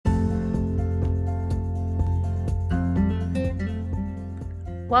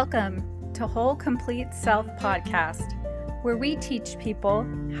Welcome to Whole Complete Self Podcast, where we teach people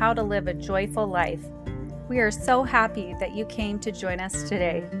how to live a joyful life. We are so happy that you came to join us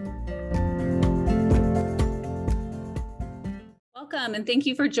today. Welcome, and thank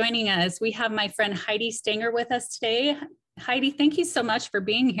you for joining us. We have my friend Heidi Stanger with us today. Heidi, thank you so much for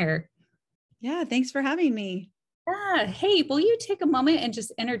being here. Yeah, thanks for having me. Yeah. Hey, will you take a moment and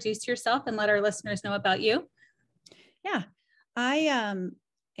just introduce yourself and let our listeners know about you? Yeah, I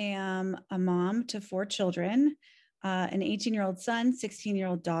am a mom to 4 children, an 18-year-old son,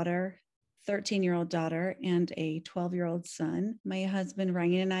 16-year-old daughter, 13-year-old daughter, and a 12-year-old son. My husband,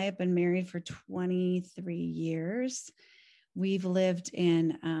 Ryan, and I have been married for 23 years. We've lived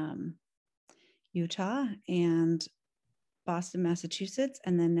in Utah and Boston, Massachusetts,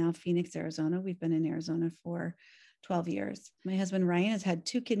 and then now Phoenix, Arizona. We've been in Arizona for 12 years. My husband, Ryan, has had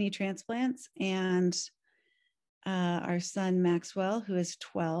 2 kidney transplants, and our son, Maxwell, who is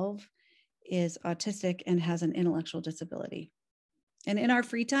 12, is autistic and has an intellectual disability. And in our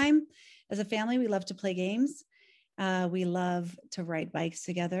free time as a family, we love to play games. We love to ride bikes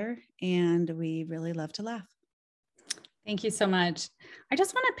together, and we really love to laugh. Thank you so much. I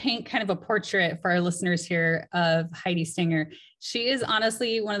just want to paint kind of a portrait for our listeners here of Heidi Stanger. She is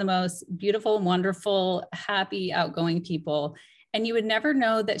honestly one of the most beautiful, wonderful, happy, outgoing people. And you would never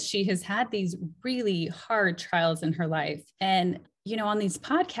know that she has had these really hard trials in her life. And, you know, on these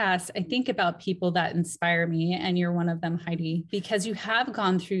podcasts, I think about people that inspire me, and you're one of them, Heidi, because you have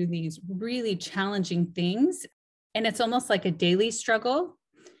gone through these really challenging things. And it's almost like a daily struggle.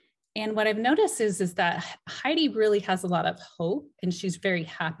 And what I've noticed is that Heidi really has a lot of hope, and she's very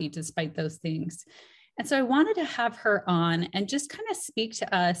happy despite those things. And so I wanted to have her on and just kind of speak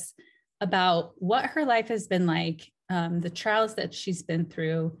to us about what her life has been like, the trials that she's been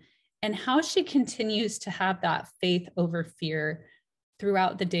through, and how she continues to have that faith over fear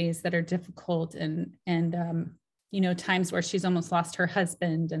throughout the days that are difficult and you know, times where she's almost lost her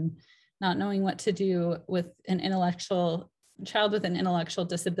husband and not knowing what to do with an child with an intellectual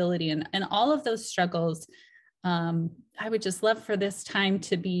disability, and all of those struggles. I would just love for this time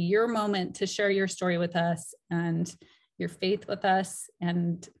to be your moment to share your story with us and your faith with us,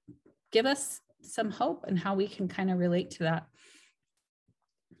 and give us some hope and how we can kind of relate to that.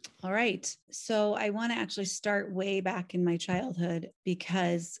 All right. So I want to actually start way back in my childhood,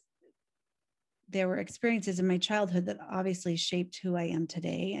 because there were experiences in my childhood that obviously shaped who I am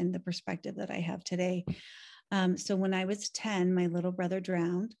today and the perspective that I have today. So when I was 10, my little brother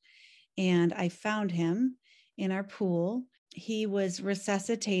drowned, and I found him in our pool. He was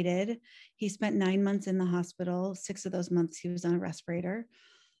resuscitated. He spent 9 months in the hospital. 6 of those months he was on a respirator.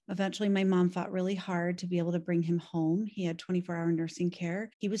 Eventually, my mom fought really hard to be able to bring him home. He had 24-hour nursing care.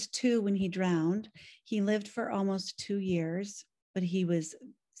 He was 2 when he drowned. He lived for almost 2 years, but he was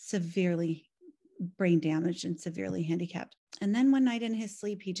severely brain damaged and severely handicapped. And then one night in his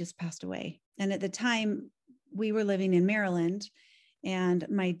sleep, he just passed away. And at the time, we were living in Maryland, and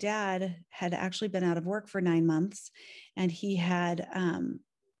my dad had actually been out of work for 9 months, and he had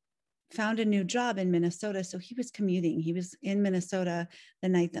found a new job in Minnesota. So he was commuting. He was in Minnesota the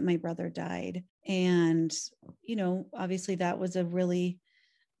night that my brother died. And, you know, obviously that was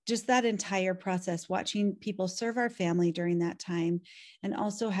just that entire process, watching people serve our family during that time, and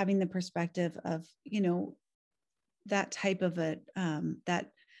also having the perspective of, you know, that type of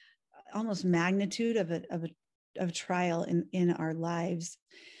that almost magnitude of a trial in our lives,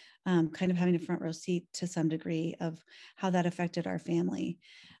 kind of having a front row seat to some degree of how that affected our family,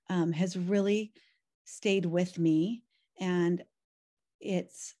 has really stayed with me, and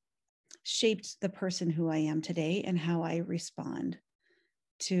it's shaped the person who I am today and how I respond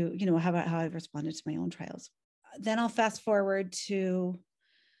to, you know, how I've responded to my own trials. Then I'll fast forward to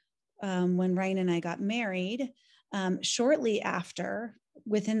when Ryan and I got married. Shortly after,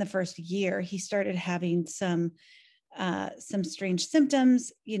 within the first year, he started having some strange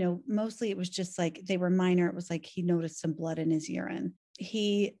symptoms. You know, mostly it was just like they were minor. It was like he noticed some blood in his urine.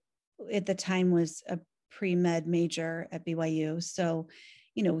 He, at the time, was a pre-med major at BYU. So,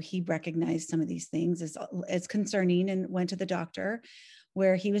 you know, he recognized some of these things as concerning and went to the doctor,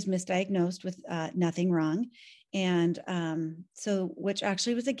 where he was misdiagnosed with nothing wrong. And so, which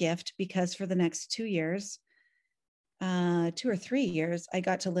actually was a gift, because for the next 2 years, 2 or 3 years, I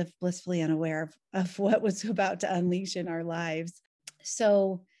got to live blissfully unaware of what was about to unleash in our lives.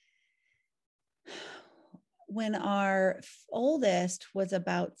 So when our oldest was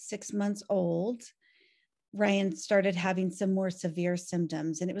about 6 months old, Ryan started having some more severe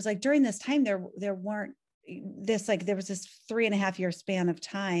symptoms. And it was like during this time, there was this 3.5-year span of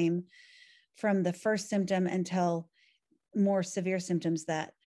time from the first symptom until more severe symptoms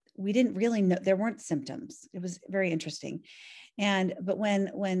that we didn't really know, there weren't symptoms. It was very interesting. But when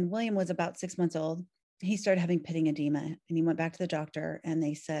William was about 6 months old, he started having pitting edema, and he went back to the doctor and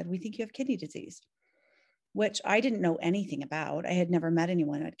they said, "We think you have kidney disease," which I didn't know anything about. I had never met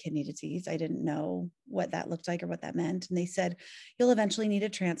anyone who had kidney disease. I didn't know what that looked like or what that meant. And they said, "You'll eventually need a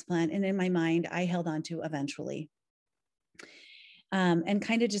transplant." And in my mind, I held on to eventually, and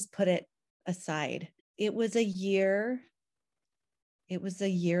kind of just put it aside. It was a year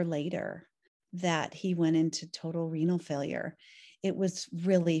later that he went into total renal failure. It was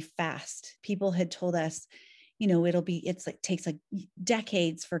really fast. People had told us, takes like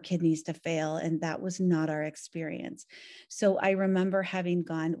decades for kidneys to fail. And that was not our experience. So I remember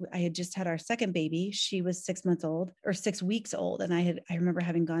I had just had our second baby. She was 6 months old or 6 weeks old. And I remember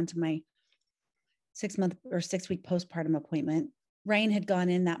having gone to my 6 month or 6 week postpartum appointment. Ryan had gone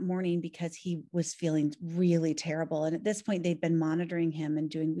in that morning because he was feeling really terrible. And at this point, they'd been monitoring him and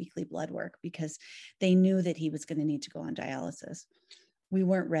doing weekly blood work because they knew that he was going to need to go on dialysis. We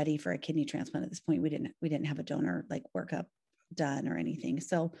weren't ready for a kidney transplant at this point. We didn't have a donor like workup done or anything.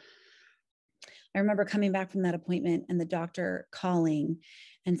 So I remember coming back from that appointment and the doctor calling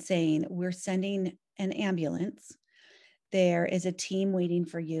and saying, "We're sending an ambulance. There is a team waiting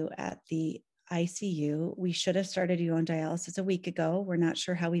for you at the ICU. We should have started you on dialysis a week ago. We're not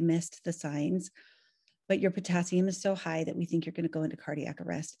sure how we missed the signs, but your potassium is so high that we think you're going to go into cardiac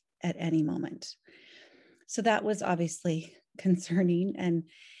arrest at any moment." So that was obviously concerning. And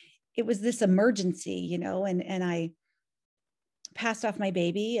it was this emergency, and I passed off my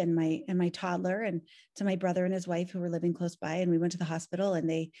baby and my toddler and to my brother and his wife who were living close by. And we went to the hospital and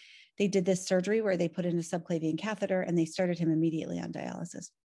they did this surgery where they put in a subclavian catheter and they started him immediately on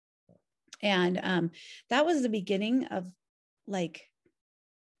dialysis. And that was the beginning of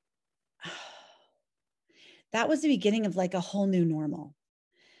a whole new normal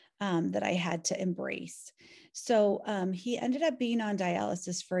that I had to embrace. So he ended up being on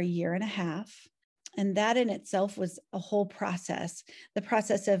dialysis for a year and a half. And that in itself was a whole process. The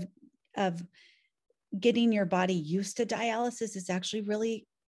process of getting your body used to dialysis is actually really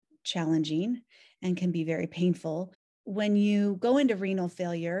challenging and can be very painful. When you go into renal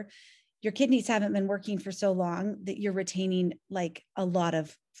failure, your kidneys haven't been working for so long that you're retaining like a lot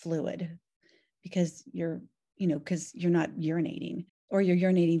of fluid because you're not urinating, or you're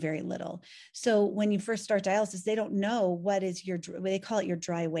urinating very little. So when you first start dialysis, they don't know what is they call it your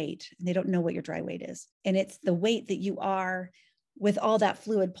dry weight. And they don't know what your dry weight is. And it's the weight that you are with all that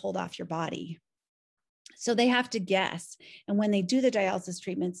fluid pulled off your body. So they have to guess. And when they do the dialysis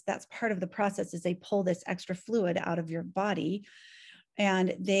treatments, that's part of the process, is they pull this extra fluid out of your body. And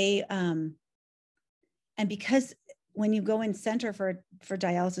and because when you go in center for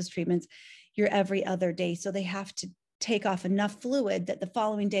dialysis treatments, you're every other day. So they have to take off enough fluid that the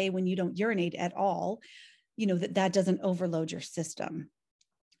following day, when you don't urinate at all, that doesn't overload your system.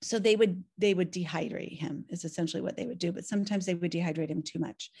 So they would dehydrate him, is essentially what they would do. But sometimes they would dehydrate him too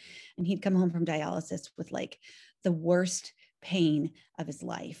much. And he'd come home from dialysis with like the worst pain of his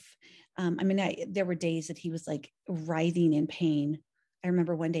life. There were days that he was like writhing in pain. I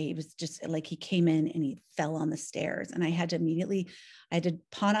remember one day he was just like, he came in and he fell on the stairs, and I had to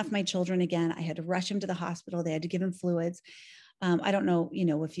pawn off my children again. I had to rush him to the hospital. They had to give him fluids. I don't know,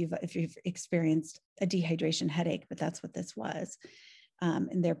 if you've experienced a dehydration headache, but that's what this was.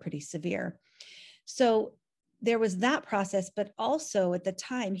 And they're pretty severe. So there was that process, but also at the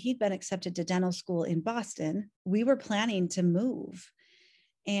time he'd been accepted to dental school in Boston. We were planning to move.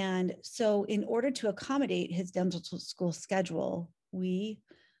 And so in order to accommodate his dental school schedule, we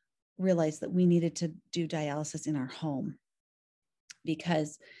realized that we needed to do dialysis in our home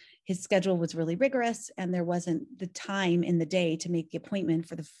because his schedule was really rigorous and there wasn't the time in the day to make the appointment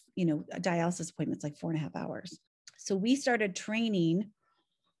for a dialysis appointment's like 4.5 hours. So we started training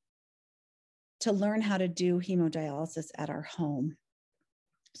to learn how to do hemodialysis at our home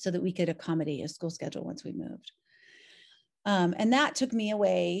so that we could accommodate a school schedule once we moved. And that took me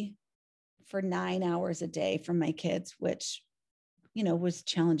away for 9 hours a day from my kids, which was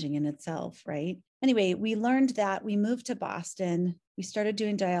challenging in itself, right? Anyway, we learned that. We moved to Boston. We started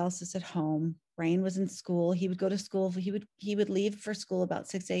doing dialysis at home. Ryan was in school. He would go to school. He would leave for school about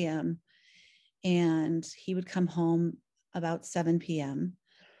 6 a.m. and he would come home about 7 p.m.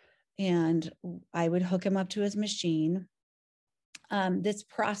 And I would hook him up to his machine. This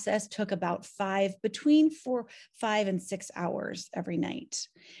process took about between 5 and 6 hours every night.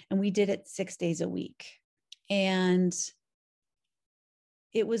 And we did it 6 days a week. And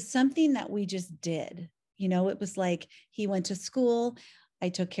it was something that we just did. It was like he went to school, I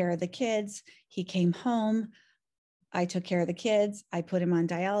took care of the kids, he came home, I took care of the kids. I put him on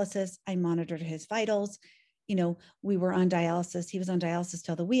dialysis. I monitored his vitals. We were on dialysis. He was on dialysis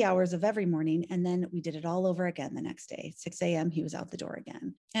till the wee hours of every morning. And then we did it all over again the next day, 6 a.m. He was out the door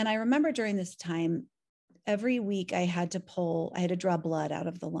again. And I remember during this time, every week I had to draw blood out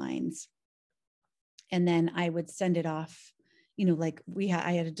of the lines. And then I would send it off,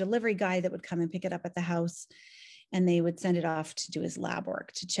 I had a delivery guy that would come and pick it up at the house, and they would send it off to do his lab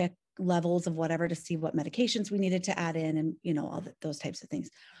work, to check levels of whatever, to see what medications we needed to add in, and, those types of things.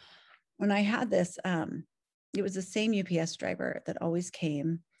 When I had this, it was the same UPS driver that always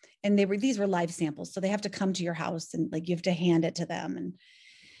came, and these were live samples. So they have to come to your house, and you have to hand it to them.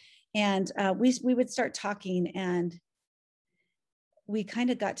 And we would start talking, and we kind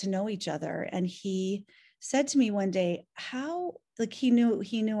of got to know each other. And he said to me one day, he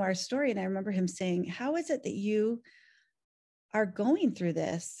knew our story. And I remember him saying, how is it that you are going through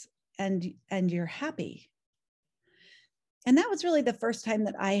this and you're happy? And that was really the first time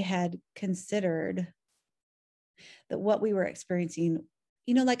that I had considered that what we were experiencing,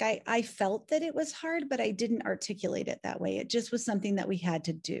 I felt that it was hard, but I didn't articulate it that way. It just was something that we had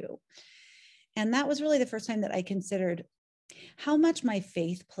to do. And that was really the first time that I considered how much my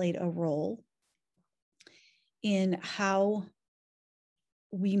faith played a role in how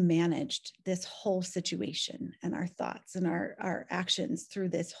we managed this whole situation, and our thoughts and our actions through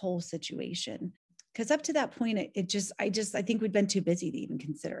this whole situation. Because up to that point, I think we'd been too busy to even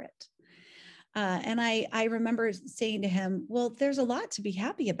consider it. And I remember saying to him, well, there's a lot to be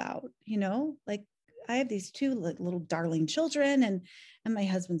happy about, I have these two little darling children, and my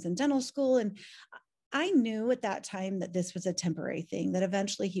husband's in dental school. And I knew at that time that this was a temporary thing, that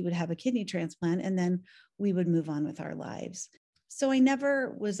eventually he would have a kidney transplant, and then we would move on with our lives. So I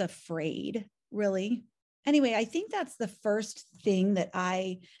never was afraid, really. Anyway, I think that's the first thing that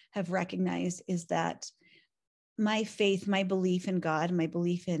I have recognized, is that my faith, my belief in God, my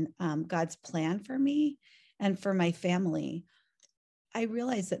belief in God's plan for me and for my family, I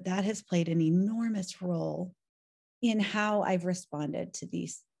realize that has played an enormous role in how I've responded to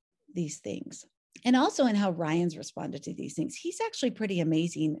these things. And also in how Ryan's responded to these things. He's actually pretty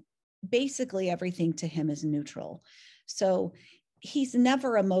amazing. Basically, everything to him is neutral. So he's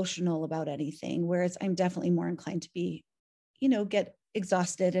never emotional about anything, whereas I'm definitely more inclined to be, get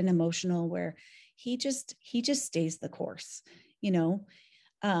exhausted and emotional, where he just stays the course.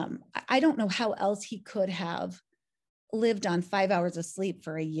 I don't know how else he could have lived on 5 hours of sleep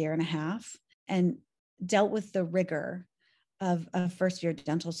for a year and a half and dealt with the rigor of a first-year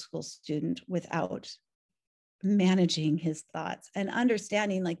dental school student without managing his thoughts and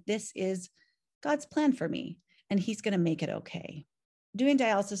understanding, this is God's plan for me, and he's going to make it okay. Doing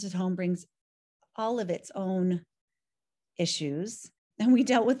dialysis at home brings all of its own issues, and we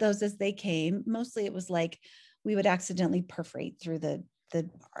dealt with those as they came. Mostly it was we would accidentally perforate through the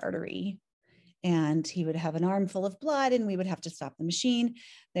artery, and he would have an arm full of blood, and we would have to stop the machine.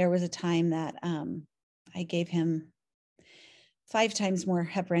 There was a time that I gave him 5 times more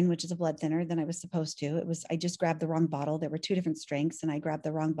heparin, which is a blood thinner, than I was supposed to. I just grabbed the wrong bottle. There were 2 different strengths, and I grabbed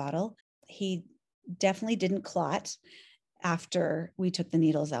the wrong bottle. He definitely didn't clot after we took the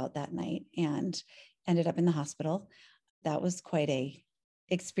needles out that night, and ended up in the hospital. That was quite a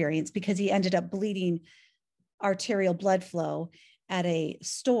experience, because he ended up bleeding arterial blood flow at a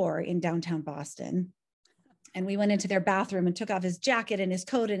store in downtown Boston. And we went into their bathroom and took off his jacket and his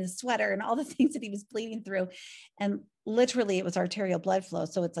coat and his sweater and all the things that he was bleeding through. And literally it was arterial blood flow.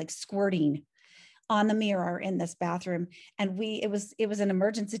 So it's squirting on the mirror in this bathroom. And it was an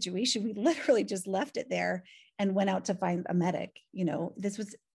emergent situation. We literally just left it there and went out to find a medic. This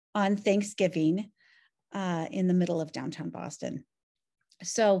was on Thanksgiving in the middle of downtown Boston.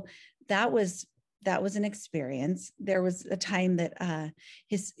 So that was an experience. There was a time that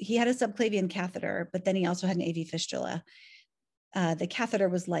he had a subclavian catheter, but then he also had an AV fistula. The catheter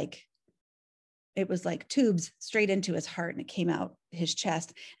was it was tubes straight into his heart, and it came out his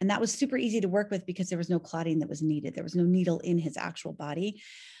chest. And that was super easy to work with because there was no clotting that was needed. There was no needle in his actual body,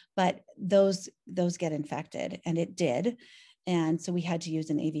 but those get infected, and it did. And so we had to use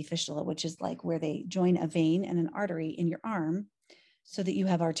an AV fistula, which is where they join a vein and an artery in your arm so that you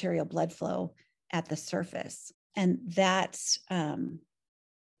have arterial blood flow at the surface. And that,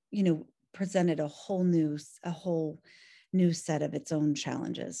 presented a whole new set of its own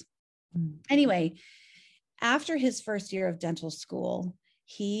challenges. Anyway, after his first year of dental school,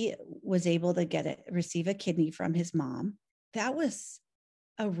 he was able to receive a kidney from his mom. That was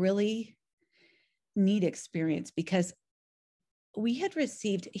a really neat experience, because he had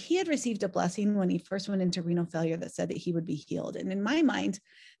received a blessing when he first went into renal failure that said that he would be healed. And in my mind,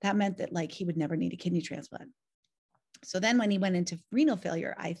 that meant that he would never need a kidney transplant. So then when he went into renal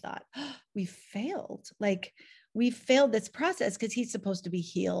failure, I thought, oh, we failed. Like we failed this process because he's supposed to be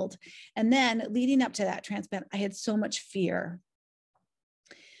healed. And then leading up to that transplant, I had so much fear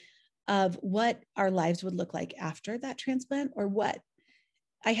of what our lives would look like after that transplant, or what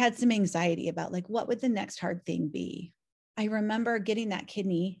I had some anxiety about, like, what would the next hard thing be? I remember getting that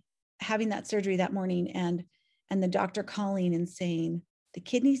kidney, having that surgery that morning, and the doctor calling and saying, the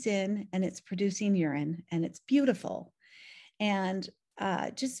kidney's in and it's producing urine and it's beautiful. And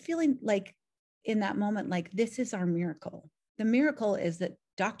just feeling like in that moment, like, this is our miracle. The miracle is that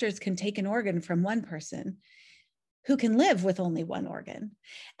doctors can take an organ from one person who can live with only one organ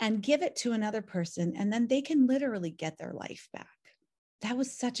and give it to another person, and then they can literally get their life back. That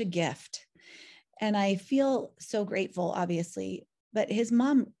was such a gift. And I feel so grateful, obviously, but his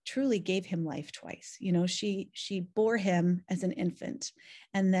mom truly gave him life twice. You know, she bore him as an infant,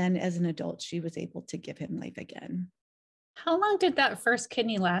 and then as an adult, she was able to give him life again. How long did that first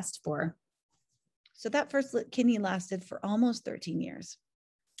kidney last for? So that first kidney lasted for almost 13 years.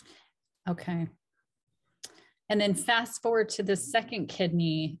 Okay. And then fast forward to the second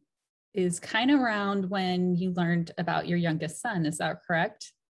kidney is kind of around when you learned about your youngest son. Is that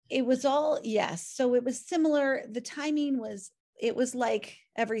correct? It was all, yes. So it was similar. The timing was, it was like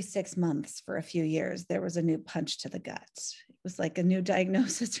every 6 months for a few years, there was a new punch to the gut. It was like a new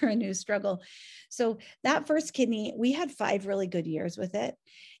diagnosis or a new struggle. So that first kidney, we had 5 really good years with it.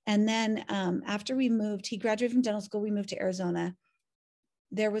 And then after we moved, he graduated from dental school, we moved to Arizona.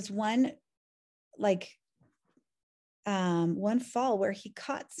 There was one fall where he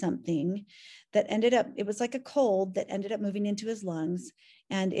caught something that ended up, it was like a cold that ended up moving into his lungs,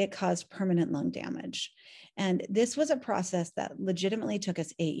 and it caused permanent lung damage. And this was a process that legitimately took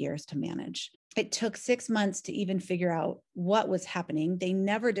us 8 years to manage. It took 6 months to even figure out what was happening. They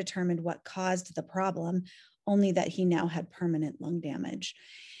never determined what caused the problem, only that he now had permanent lung damage.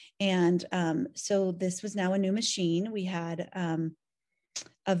 And so this was now a new machine. We had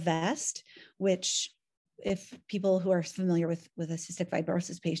a vest, which, if people who are familiar with a cystic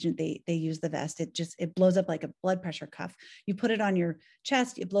fibrosis patient, they use the vest. It blows up like a blood pressure cuff. You put it on your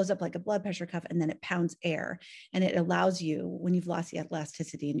chest, it blows up like a blood pressure cuff, and then it pounds air. And it allows you, when you've lost the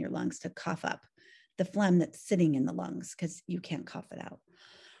elasticity in your lungs, to cough up the phlegm that's sitting in the lungs, because you can't cough it out.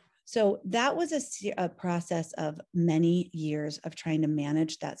 So that was a process of many years of trying to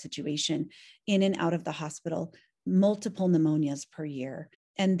manage that situation, in and out of the hospital, multiple pneumonias per year.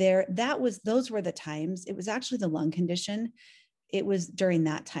 And those were the times. It was actually the lung condition. It was during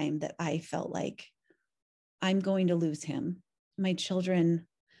that time that I felt like, I'm going to lose him. My children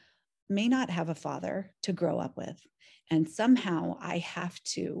may not have a father to grow up with. And somehow I have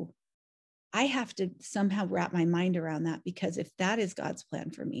to somehow wrap my mind around that, because if that is God's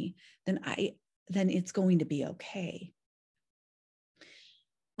plan for me, then it's going to be okay.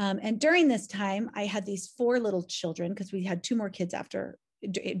 And during this time, I had these 4 little children, because we had 2 more kids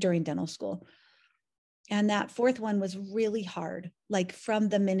during dental school. And that 4th one was really hard. Like from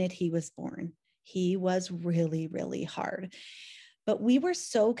the minute he was born, he was really, really hard. But we were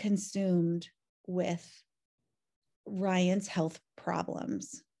so consumed with Ryan's health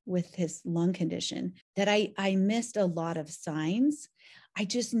problems, with his lung condition, that I missed a lot of signs. I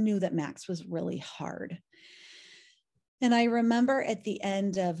just knew that Max was really hard. And I remember at the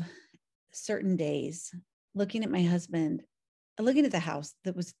end of certain days, looking at my husband, looking at the house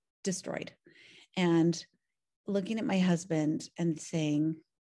that was destroyed, and looking at my husband and saying,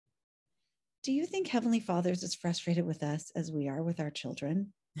 do you think Heavenly Father is as frustrated with us as we are with our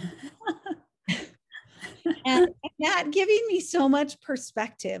children? And that giving me so much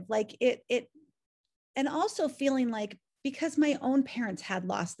perspective, like it, and also feeling like, because my own parents had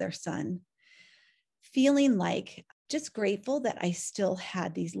lost their son, feeling like just grateful that I still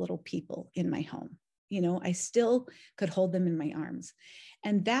had these little people in my home. You know, I still could hold them in my arms.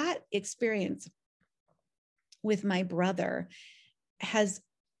 And that experience with my brother has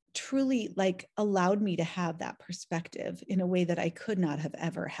truly like allowed me to have that perspective in a way that I could not have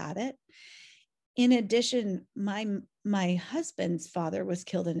ever had it. In addition, my husband's father was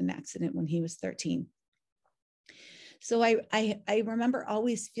killed in an accident when he was 13. So I remember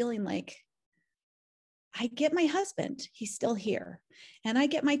always feeling like, I get my husband, he's still here. And I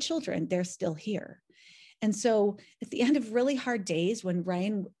get my children, they're still here. And so at the end of really hard days, when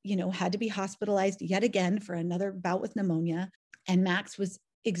Ryan, had to be hospitalized yet again for another bout with pneumonia, and Max was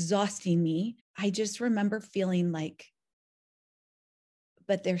exhausting me, I just remember feeling like,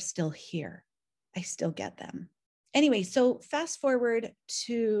 but they're still here. I still get them. Anyway, so fast forward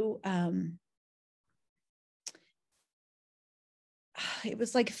to it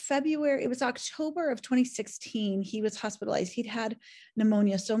was like February, it was October of 2016. He was hospitalized. He'd had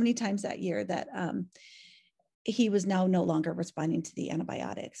pneumonia so many times that year that he was now no longer responding to the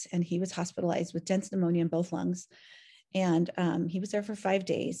antibiotics. And he was hospitalized with dense pneumonia in both lungs. And he was there for 5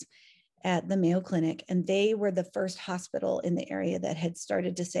 days at the Mayo Clinic. And they were the first hospital in the area that had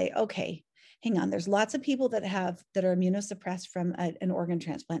started to say, okay, hang on, there's lots of people that are immunosuppressed from an organ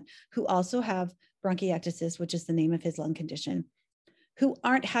transplant who also have bronchiectasis, which is the name of his lung condition, who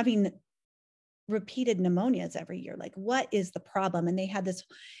aren't having repeated pneumonias every year. Like, what is the problem? And they had this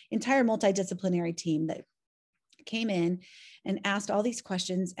entire multidisciplinary team that came in and asked all these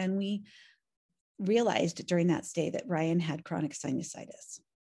questions. And we realized during that stay that Ryan had chronic sinusitis.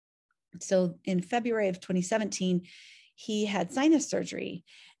 So in February of 2017, he had sinus surgery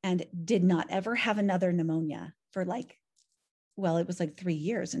and did not ever have another pneumonia for it was like 3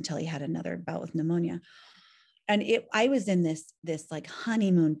 years until he had another bout with pneumonia. And I was in this like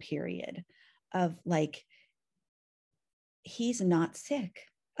honeymoon period of like, he's not sick.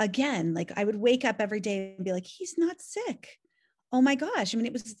 Again, like I would wake up every day and be like, he's not sick. Oh my gosh. I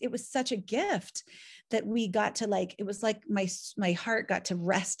mean, it was such a gift that we got to like, it was like my heart got to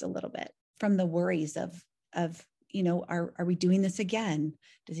rest a little bit from the worries of, are we doing this again?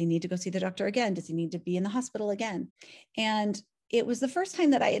 Does he need to go see the doctor again? Does he need to be in the hospital again? And it was the first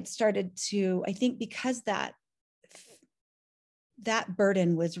time that I had started to, I think because that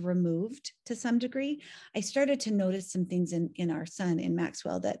burden was removed to some degree, I started to notice some things in our son, in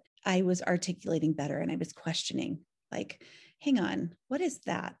Maxwell, that I was articulating better. And I was questioning, like, hang on, what is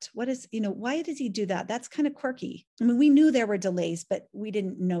that? What is, why does he do that? That's kind of quirky. I mean, we knew there were delays, but we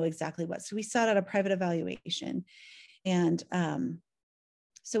didn't know exactly what. So we sought out a private evaluation. And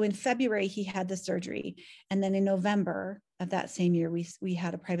so in February, he had the surgery. And then in November of that same year, we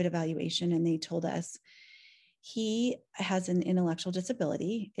had a private evaluation, and they told us he has an intellectual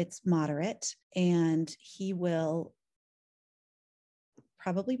disability. It's moderate, and he will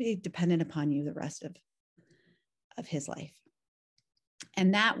probably be dependent upon you the rest of his life.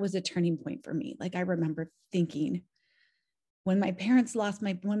 And that was a turning point for me. Like, I remember thinking, when my parents lost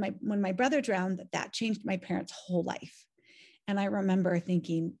when my brother drowned, that changed my parents' whole life. And I remember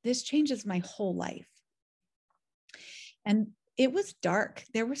thinking, this changes my whole life. And it was dark.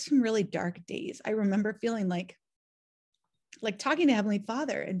 There were some really dark days. I remember feeling like talking to Heavenly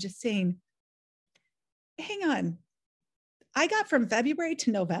Father and just saying, hang on, I got from February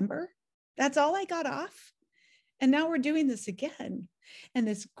to November. That's all I got off. And now we're doing this again. And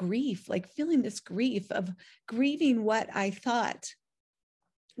this grief, like feeling this grief of grieving what I thought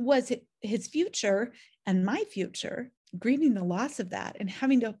was his future and my future, grieving the loss of that and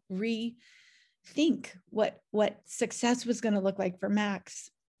having to rethink what success was going to look like for Max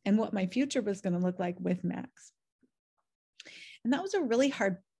and what my future was going to look like with Max. And that was a really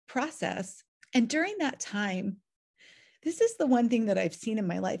hard process. And during that time, this is the one thing that I've seen in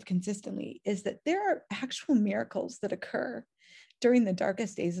my life consistently, is that there are actual miracles that occur during the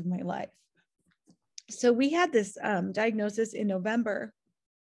darkest days of my life. So we had this diagnosis in November,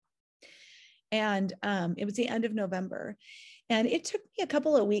 and it was the end of November. And it took me a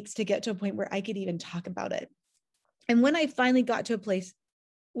couple of weeks to get to a point where I could even talk about it. And when I finally got to a place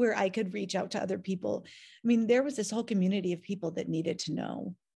where I could reach out to other people, I mean, there was this whole community of people that needed to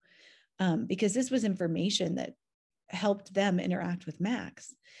know, because this was information that helped them interact with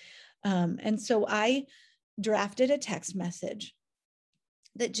Max. And so I drafted a text message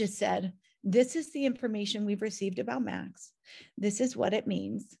that just said, this is the information we've received about Max. This is what it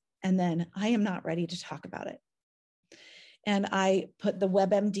means. And then I am not ready to talk about it. And I put the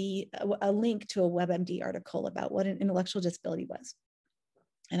WebMD, a link to a WebMD article about what an intellectual disability was.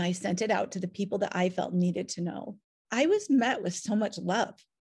 And I sent it out to the people that I felt needed to know. I was met with so much love,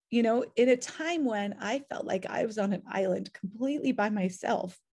 in a time when I felt like I was on an island completely by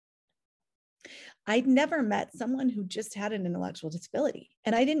myself. I'd never met someone who just had an intellectual disability,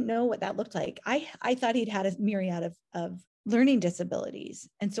 and I didn't know what that looked like. I thought he'd had a myriad of learning disabilities.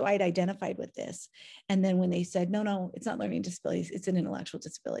 And so I'd identified with this. And then when they said, no, it's not learning disabilities, it's an intellectual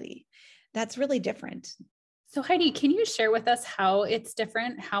disability, that's really different. So Heidi, can you share with us how it's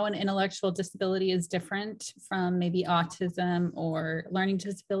different, how an intellectual disability is different from maybe autism or learning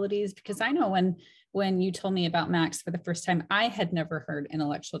disabilities? Because I know when you told me about Max for the first time, I had never heard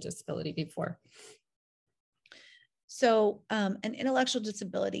intellectual disability before. So an intellectual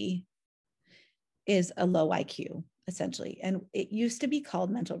disability is a low IQ, essentially. And it used to be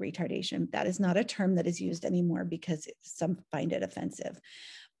called mental retardation. That is not a term that is used anymore because some find it offensive.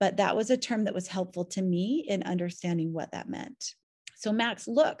 But that was a term that was helpful to me in understanding what that meant. So Max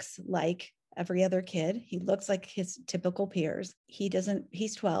looks like every other kid. He looks like his typical peers.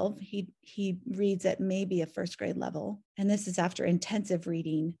 He's 12. He reads at maybe a first grade level. And this is after intensive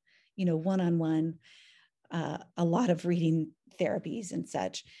reading, one-on-one, a lot of reading therapies and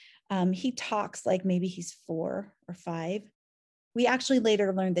such. He talks like maybe he's 4 or 5. We actually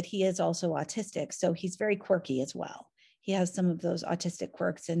later learned that he is also autistic. So he's very quirky as well. He has some of those autistic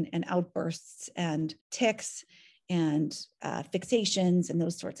quirks and outbursts and tics and fixations and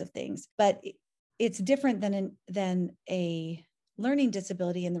those sorts of things. But it's different than a learning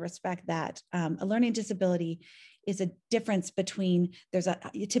disability in the respect that a learning disability is a difference between there's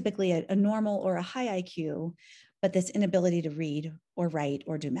typically a normal or a high IQ, but this inability to read or write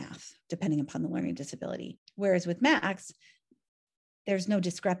or do math, depending upon the learning disability. Whereas with Max, there's no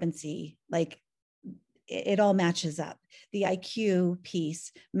discrepancy. Like it all matches up. The IQ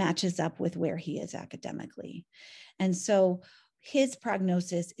piece matches up with where he is academically. And so his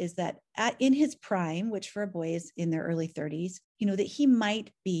prognosis is that in his prime, which for a boy is in their early 30s, that he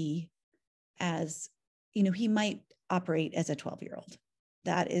might be he might operate as a 12-year-old.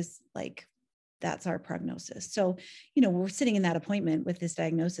 That's our prognosis. So, we're sitting in that appointment with this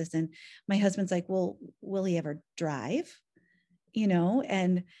diagnosis and my husband's like, well, will he ever drive?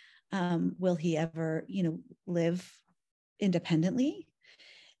 And will he ever, live independently?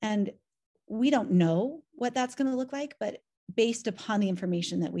 And we don't know what that's going to look like, but based upon the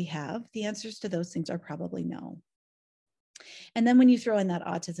information that we have, the answers to those things are probably no. And then when you throw in that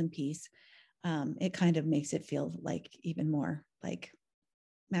autism piece, it kind of makes it feel like even more like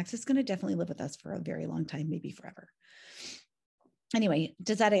Max is going to definitely live with us for a very long time, maybe forever. Anyway,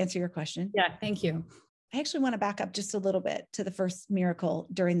 does that answer your question? Yeah, thank you. I actually want to back up just a little bit to the first miracle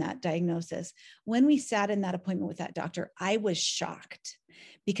during that diagnosis. When we sat in that appointment with that doctor, I was shocked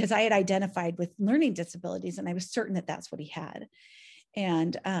because I had identified with learning disabilities and I was certain that that's what he had.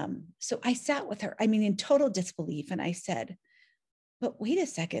 And so I sat with her, in total disbelief. And I said, but wait a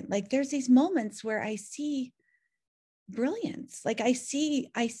second, like there's these moments where I see brilliance. Like I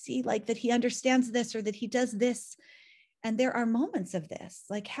see like that he understands this or that he does this. And there are moments of this,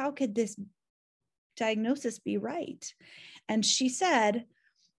 like, how could this diagnosis be right? And she said,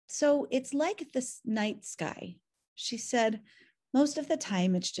 so it's like this night sky. She said, most of the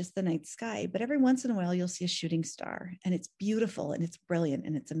time it's just the night sky, but every once in a while you'll see a shooting star and it's beautiful and it's brilliant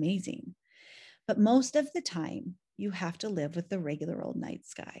and it's amazing. But most of the time you have to live with the regular old night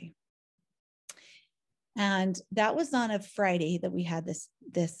sky. And that was on a Friday that we had this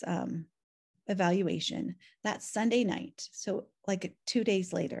evaluation. That Sunday night, so like 2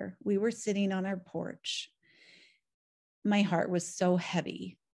 days later, we were sitting on our porch. My heart was so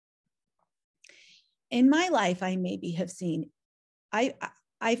heavy. In my life, I've maybe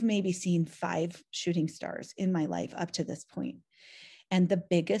seen 5 shooting stars in my life up to this point. And the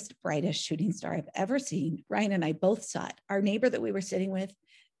biggest, brightest shooting star I've ever seen, Ryan and I both saw it. Our neighbor that we were sitting with,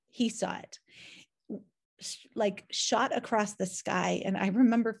 he saw it, like shot across the sky. And I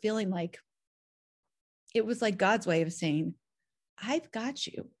remember feeling like it was like God's way of saying, I've got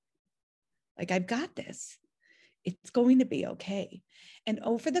you. Like, I've got this. It's going to be okay. And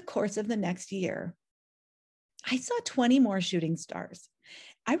over the course of the next year, I saw 20 more shooting stars.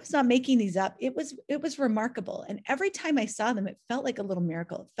 I was not making these up. It was remarkable. And every time I saw them, it felt like a little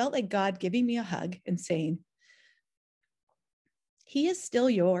miracle. It felt like God giving me a hug and saying, he is still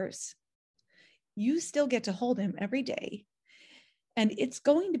yours. You still get to hold him every day. And it's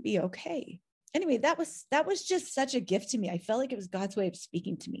going to be okay. Anyway, that was just such a gift to me. I felt like it was God's way of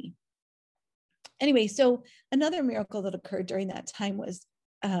speaking to me. Anyway, so another miracle that occurred during that time was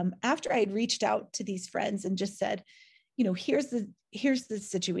after I had reached out to these friends and just said, here's the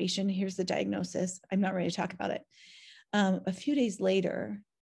situation, here's the diagnosis. I'm not ready to talk about it. A few days later,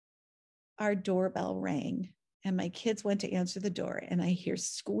 our doorbell rang and my kids went to answer the door and I hear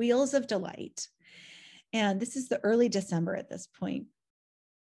squeals of delight. And this is the early December at this point.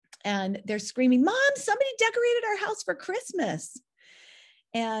 And they're screaming, Mom, somebody decorated our house for Christmas.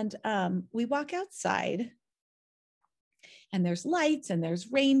 And we walk outside and there's lights and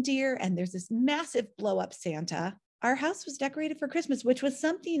there's reindeer and there's this massive blow up Santa. Our house was decorated for Christmas, which was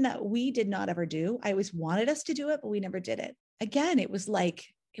something that we did not ever do. I always wanted us to do it, but we never did it. Again, it was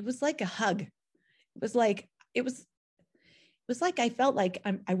like a hug. It was like I felt like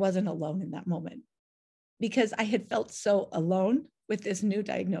I wasn't alone in that moment because I had felt so alone with this new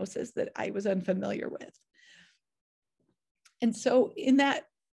diagnosis that I was unfamiliar with. And so in that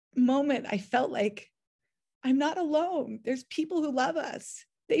moment, I felt like I'm not alone. There's people who love us.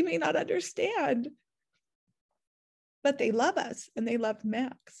 They may not understand, but they love us and they love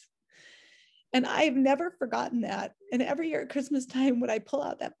Max. And I've never forgotten that. And every year at Christmas time, when I pull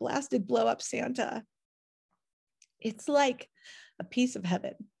out that blasted blow up Santa, it's like a piece of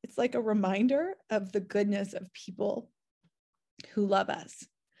heaven. It's like a reminder of the goodness of people who love us.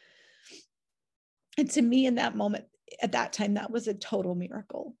 And to me, in that moment, at that time, that was a total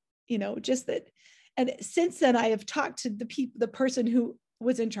miracle, just that. And since then, I have talked to the person who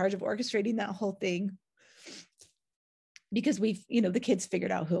was in charge of orchestrating that whole thing, because the kids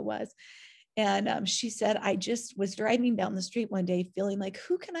figured out who it was. And she said, I just was driving down the street one day feeling like,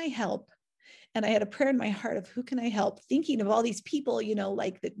 who can I help? And I had a prayer in my heart of who can I help, thinking of all these people,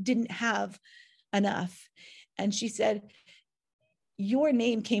 that didn't have enough. And she said, your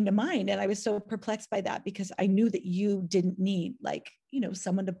name came to mind. And I was so perplexed by that, because I knew that you didn't need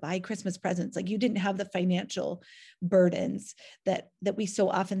someone to buy Christmas presents. Like, you didn't have the financial burdens that we so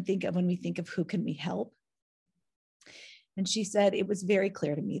often think of when we think of who can we help. And she said, it was very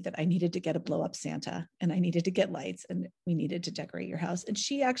clear to me that I needed to get a blow up Santa, and I needed to get lights, and we needed to decorate your house. And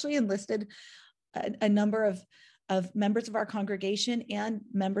she actually enlisted a number of members of our congregation and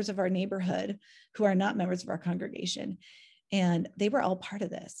members of our neighborhood who are not members of our congregation. And they were all part of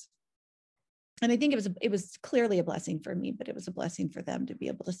this. And I think it was clearly a blessing for me, but it was a blessing for them to be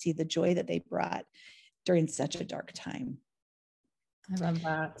able to see the joy that they brought during such a dark time. I love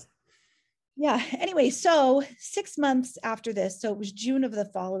that. Yeah. Anyway, so 6 months after this, so it was June of the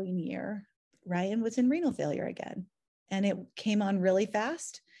following year, Ryan was in renal failure again, and it came on really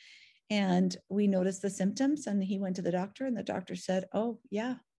fast. And we noticed the symptoms, and he went to the doctor, and the doctor said, oh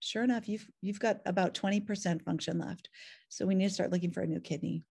yeah, sure enough, you've got about 20% function left. So we need to start looking for a new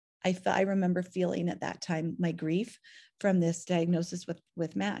kidney. I remember feeling at that time my grief from this diagnosis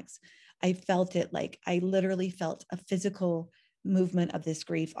with Max. I felt it like I literally felt a physical movement of this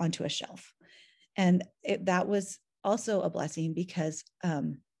grief onto a shelf. And that was also a blessing, because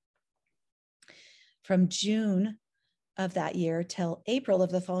from June of that year till April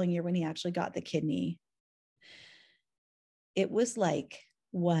of the following year, when he actually got the kidney, it was like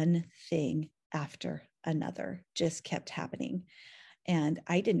one thing after another just kept happening. And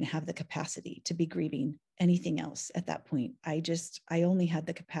I didn't have the capacity to be grieving anything else at that point. I only had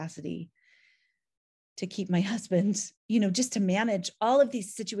the capacity to keep my husband, just to manage all of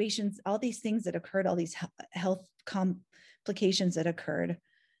these situations, all these things that occurred, all these health complications that occurred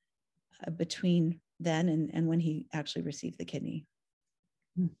between then and when he actually received the kidney.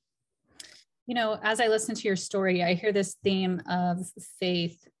 As I listen to your story, I hear this theme of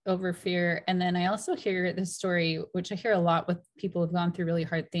faith over fear. And then I also hear this story, which I hear a lot with people who've gone through really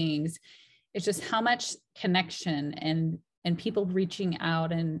hard things. It's just how much connection and people reaching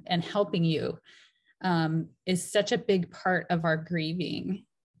out and helping you is such a big part of our grieving.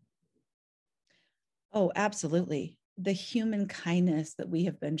 Oh, absolutely. The human kindness that we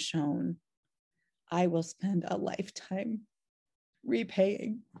have been shown, I will spend a lifetime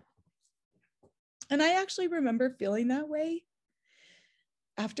repaying. And I actually remember feeling that way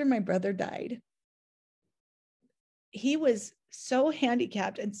after my brother died. He was so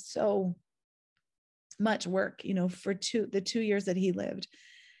handicapped and so much work, for the 2 years that he lived.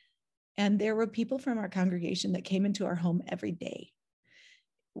 And there were people from our congregation that came into our home every day.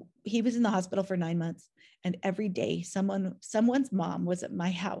 He was in the hospital for 9 months, and every day someone's mom was at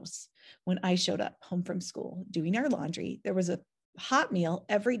my house when I showed up home from school doing our laundry. There was a hot meal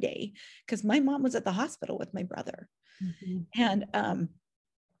every day because my mom was at the hospital with my brother. Mm-hmm. And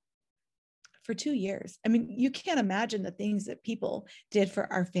for 2 years, I mean, you can't imagine the things that people did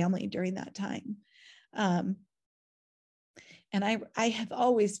for our family during that time. And I have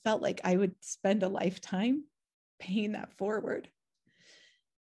always felt like I would spend a lifetime paying that forward.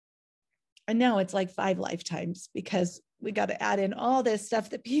 And now it's like 5 lifetimes, because we got to add in all this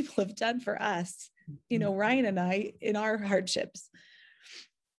stuff that people have done for us, Ryan and I, in our hardships.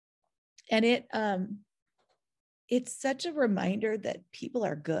 And it's such a reminder that people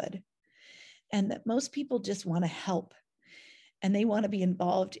are good, and that most people just want to help, and they want to be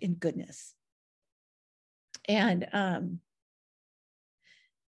involved in goodness. And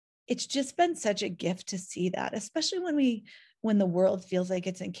it's just been such a gift to see that, especially when the world feels like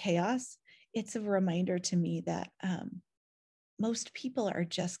it's in chaos. It's a reminder to me that most people are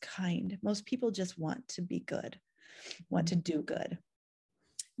just kind. Most people just want to be good, want to do good.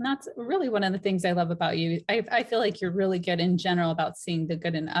 And that's really one of the things I love about you. I feel like you're really good in general about seeing the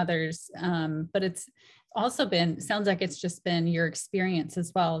good in others. But it's also sounds like it's just been your experience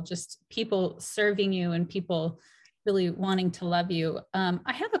as well, just people serving you and people really wanting to love you.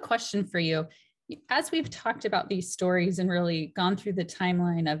 I have a question for you. As we've talked about these stories and really gone through the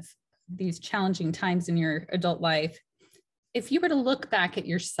timeline of these challenging times in your adult life, if you were to look back at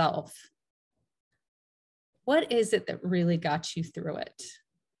yourself What is it that really got you through it?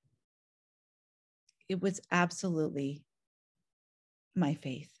 It was absolutely my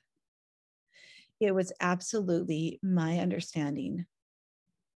faith. It was absolutely my understanding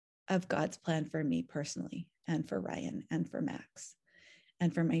of God's plan for me personally, and for Ryan, and for Max,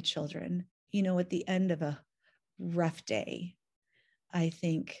 and for my children. You know, at the end of a rough day, I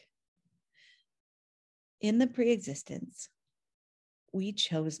think in the pre-existence, we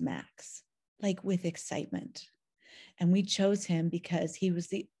chose Max, like with excitement. And we chose him because he was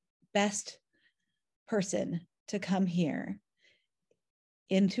the best person to come here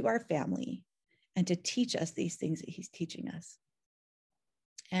into our family and to teach us these things that he's teaching us.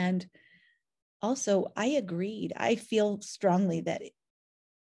 And also, I agreed. I feel strongly that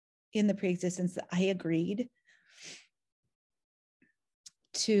in the pre-existence that I agreed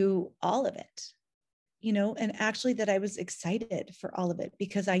to all of it, you know, and actually that I was excited for all of it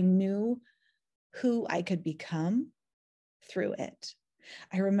because I knew who I could become through it.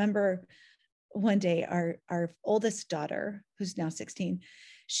 I remember one day our oldest daughter, who's now 16,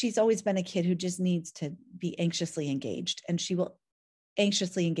 she's always been a kid who just needs to be anxiously engaged, and she will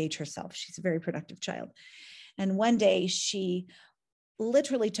anxiously engage herself. She's a very productive child. And one day she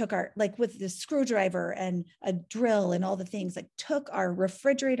literally took our, like with the screwdriver and a drill and all the things, like took our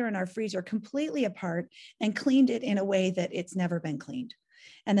refrigerator and our freezer completely apart and cleaned it in a way that it's never been cleaned,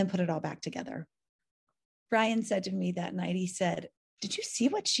 and then put it all back together. Brian said to me that night, he said, "Did you see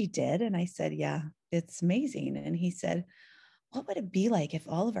what she did?" And I said, "Yeah, it's amazing." And he said, "What would it be like if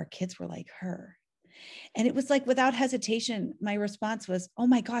all of our kids were like her?" And it was like, without hesitation, my response was, "Oh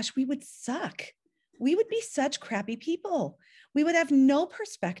my gosh, we would suck. We would be such crappy people. We would have no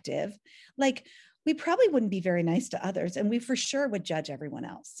perspective. Like, we probably wouldn't be very nice to others. And we for sure would judge everyone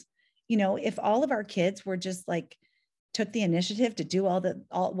else. You know, if all of our kids were just like, took the initiative to do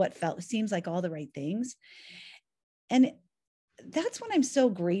all what seems like all the right things." And that's when I'm so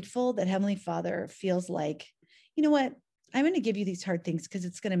grateful that Heavenly Father feels like, you know what, I'm going to give you these hard things because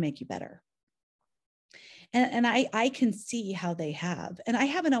it's going to make you better. And I can see how they have. And I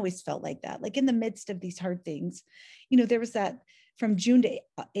haven't always felt like that. Like in the midst of these hard things, you know, there was that from June to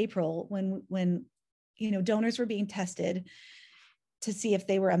April when, you know, donors were being tested to see if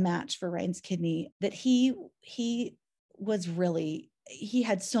they were a match for Ryan's kidney, that he was really, he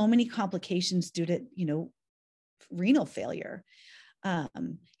had so many complications due to, you know, renal failure. You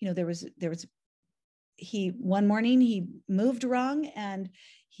know, there was one morning he moved wrong and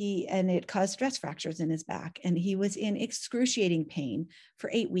it caused stress fractures in his back, and he was in excruciating pain for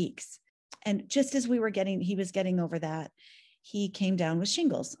 8 weeks. And just as he was getting over that, he came down with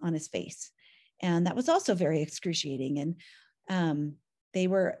shingles on his face, and that was also very excruciating. And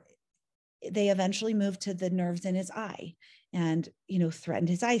they eventually moved to the nerves in his eye and, you know, threatened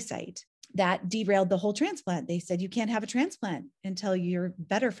his eyesight. That derailed the whole transplant. They said, "You can't have a transplant until you're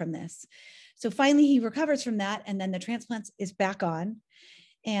better from this." So finally he recovers from that. And then the transplant is back on.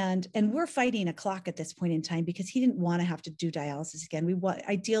 And we're fighting a clock at this point in time because he didn't want to have to do dialysis again.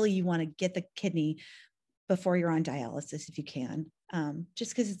 Ideally, you want to get the kidney before you're on dialysis if you can,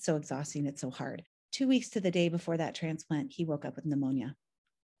 just because it's so exhausting. It's so hard. 2 weeks to the day before that transplant, he woke up with pneumonia.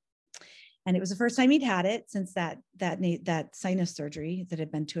 And it was the first time he'd had it since that sinus surgery that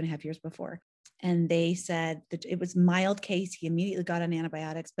had been 2.5 years before. And they said that it was mild case. He immediately got on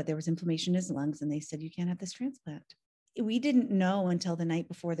antibiotics, but there was inflammation in his lungs. And they said, "You can't have this transplant." We didn't know until the night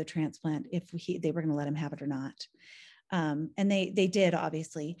before the transplant if they were going to let him have it or not. And they did,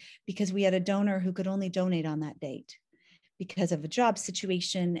 obviously, because we had a donor who could only donate on that date because of a job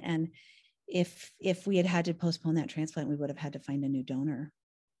situation. And if we had to postpone that transplant, we would have had to find a new donor.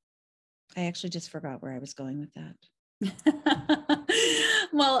 I actually just forgot where I was going with that.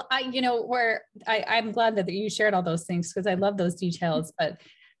 Well, I'm glad that you shared all those things because I love those details. But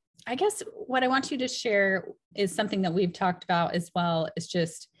I guess what I want you to share is something that we've talked about as well, is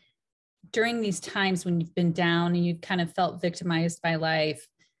just during these times when you've been down and you've kind of felt victimized by life,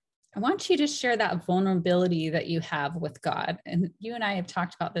 I want you to share that vulnerability that you have with God. And you and I have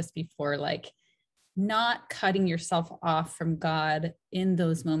talked about this before, like not cutting yourself off from God in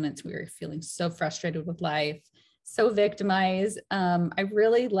those moments where you're feeling so frustrated with life, so victimized. I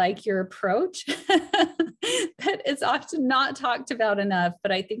really like your approach that is often not talked about enough,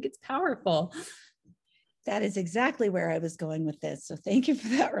 but I think it's powerful. That is exactly where I was going with this. So thank you for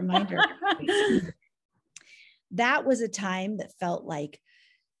that reminder. That was a time that felt like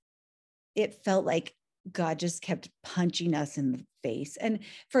God just kept punching us in the face, and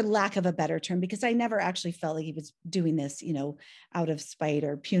for lack of a better term, because I never actually felt like he was doing this, you know, out of spite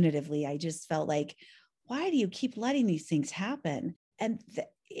or punitively. I just felt like, why do you keep letting these things happen? And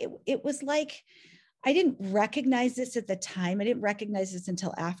it was like I didn't recognize this at the time. I didn't recognize this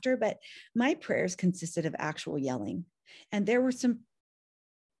until after, but my prayers consisted of actual yelling. And there were some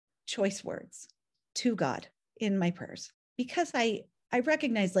choice words to God in my prayers because I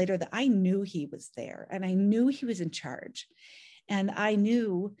recognized later that I knew he was there and I knew he was in charge. And I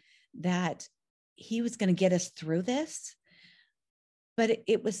knew that he was going to get us through this. But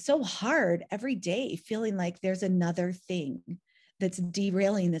it was so hard every day, feeling like there's another thing that's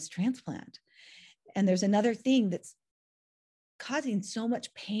derailing this transplant. And there's another thing that's causing so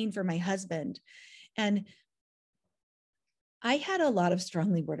much pain for my husband. And I had a lot of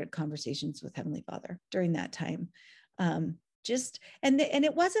strongly worded conversations with Heavenly Father during that time. And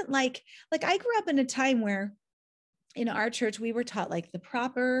it wasn't like I grew up in a time where in our church, we were taught like the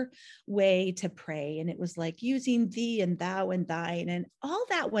proper way to pray. And it was like using thee and thou and thine, and all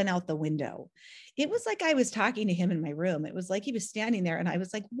that went out the window. It was like I was talking to him in my room. It was like he was standing there and I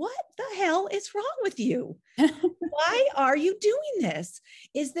was like, what the hell is wrong with you? Why are you doing this?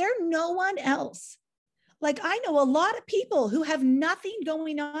 Is there no one else? Like, I know a lot of people who have nothing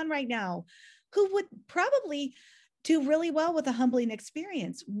going on right now who would probably do really well with a humbling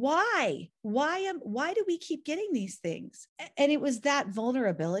experience. Why do we keep getting these things? And it was that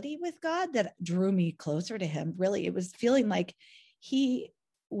vulnerability with God that drew me closer to him. Really, it was feeling like he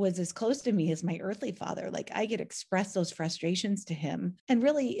was as close to me as my earthly father. Like I could express those frustrations to him. And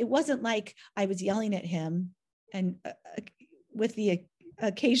really, it wasn't like I was yelling at him and with the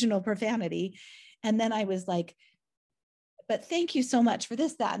occasional profanity. And then I was like, but thank you so much for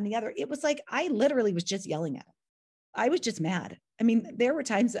this, that, and the other. It was like, I literally was just yelling at him. I was just mad. I mean, there were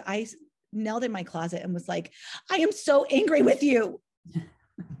times that I knelt in my closet and was like, I am so angry with you.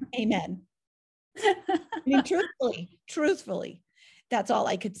 Amen. I mean, truthfully, that's all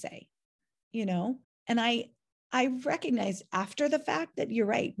I could say, and I recognized after the fact that you're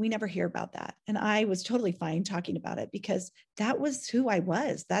right. We never hear about that. And I was totally fine talking about it because that was who I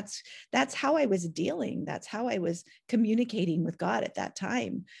was. That's how I was dealing. That's how I was communicating with God at that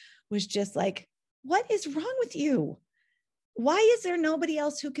time, was just like, what is wrong with you? Why is there nobody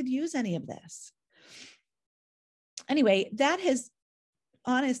else who could use any of this? Anyway, that has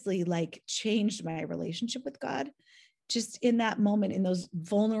honestly like changed my relationship with God. Just in that moment, in those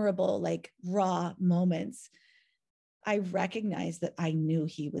vulnerable, like raw moments, I recognized that I knew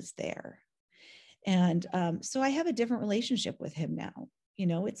he was there. And so I have a different relationship with him now.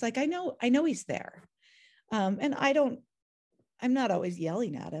 It's like, I know he's there. And I'm not always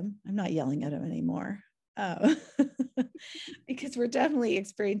yelling at him. I'm not yelling at him anymore because we're definitely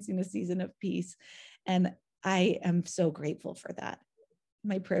experiencing a season of peace. And I am so grateful for that.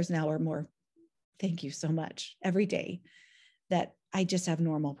 My prayers now are more, thank you so much every day that I just have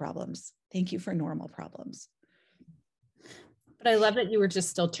normal problems. Thank you for normal problems. But I love that you were just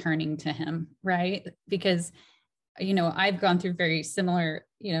still turning to him, right? Because, I've gone through very similar,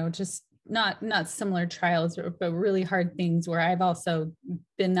 just not similar trials, but really hard things where I've also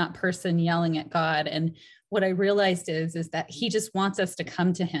been that person yelling at God. And what I realized is that he just wants us to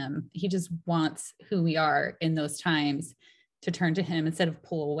come to him. He just wants who we are in those times to turn to him instead of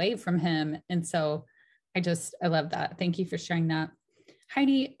pull away from him. And so I love that. Thank you for sharing that.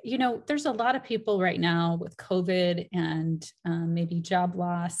 Heidi, there's a lot of people right now with COVID and maybe job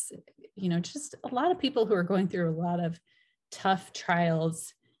loss, just a lot of people who are going through a lot of tough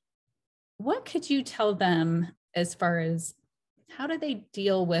trials. What could you tell them as far as how do they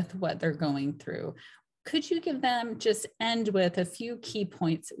deal with what they're going through? Could you give them, just end with a few key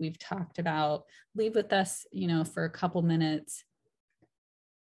points that we've talked about, leave with us, for a couple minutes,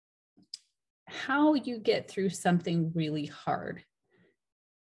 how you get through something really hard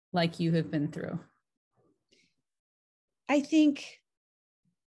like you have been through? I think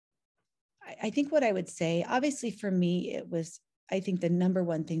what I would say, obviously for me, I think the number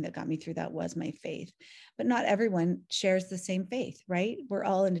one thing that got me through that was my faith, but not everyone shares the same faith, right? We're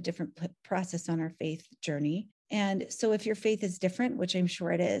all in a different process on our faith journey. And so if your faith is different, which I'm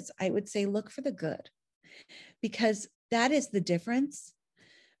sure it is, I would say, look for the good, because that is the difference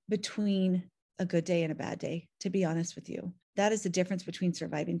between a good day and a bad day, to be honest with you. That is the difference between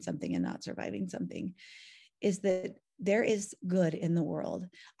surviving something and not surviving something, is that there is good in the world.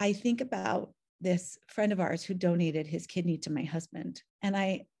 I think about this friend of ours who donated his kidney to my husband. And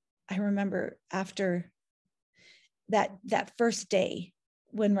I remember after that first day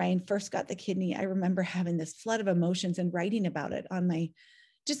when Ryan first got the kidney, I remember having this flood of emotions and writing about it on my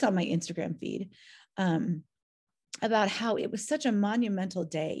Instagram feed. about how it was such a monumental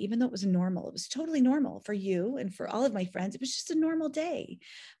day, even though it was normal. It was totally normal for you and for all of my friends. It was just a normal day.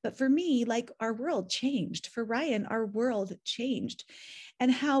 But for me, like, our world changed. For Ryan, our world changed,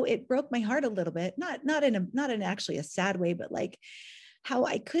 and how it broke my heart a little bit, not in actually a sad way, but like how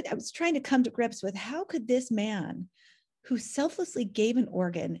I was trying to come to grips with, how could this man who selflessly gave an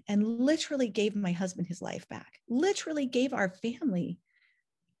organ and literally gave my husband his life back, literally gave our family,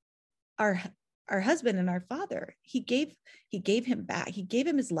 our husband and our father, he gave him back. He gave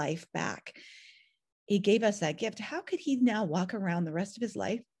him his life back. He gave us that gift. How could he now walk around the rest of his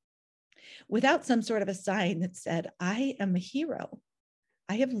life without some sort of a sign that said, I am a hero.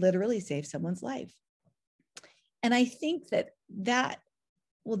 I have literally saved someone's life. And I think that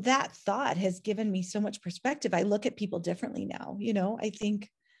thought has given me so much perspective. I look at people differently now. I think,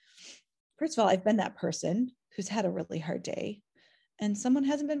 first of all, I've been that person who's had a really hard day and someone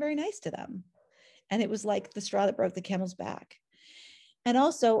hasn't been very nice to them. And it was like the straw that broke the camel's back. And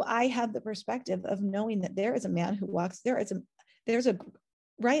also I have the perspective of knowing that there is a man who walks, there's a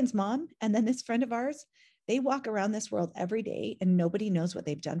Ryan's mom, and then this friend of ours, they walk around this world every day and nobody knows what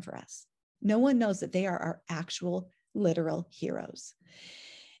they've done for us. No one knows that they are our actual literal heroes.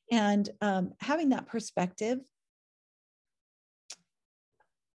 And having that perspective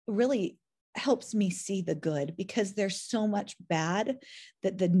really helps me see the good, because there's so much bad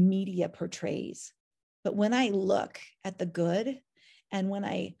that the media portrays. But when I look at the good, and when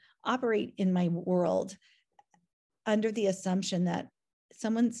I operate in my world under the assumption that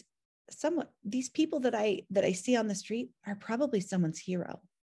these people that I see on the street are probably someone's hero.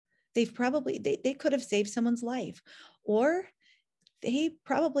 They could have saved someone's life, or they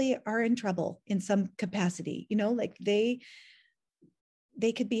probably are in trouble in some capacity, like they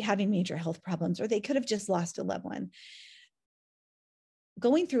could be having major health problems, or they could have just lost a loved one.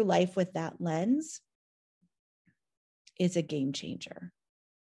 Going through life with that lens is a game changer.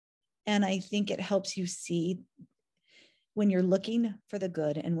 And I think it helps you see, when you're looking for the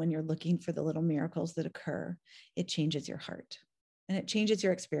good and when you're looking for the little miracles that occur, it changes your heart and it changes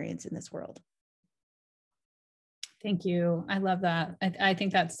your experience in this world. Thank you. I love that. I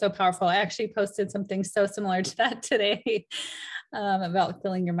think that's so powerful. I actually posted something so similar to that today about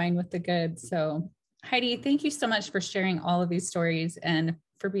filling your mind with the good. So Heidi, thank you so much for sharing all of these stories and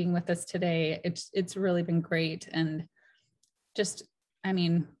for being with us today. It's really been great. And just,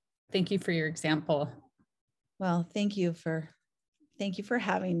 thank you for your example. Well, thank you for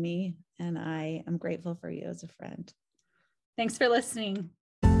having me. And I am grateful for you as a friend. Thanks for listening.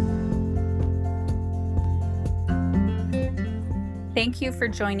 Thank you for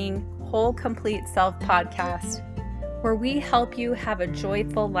joining Whole Complete Self Podcast, where we help you have a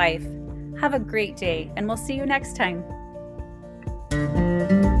joyful life. Have a great day, and we'll see you next time.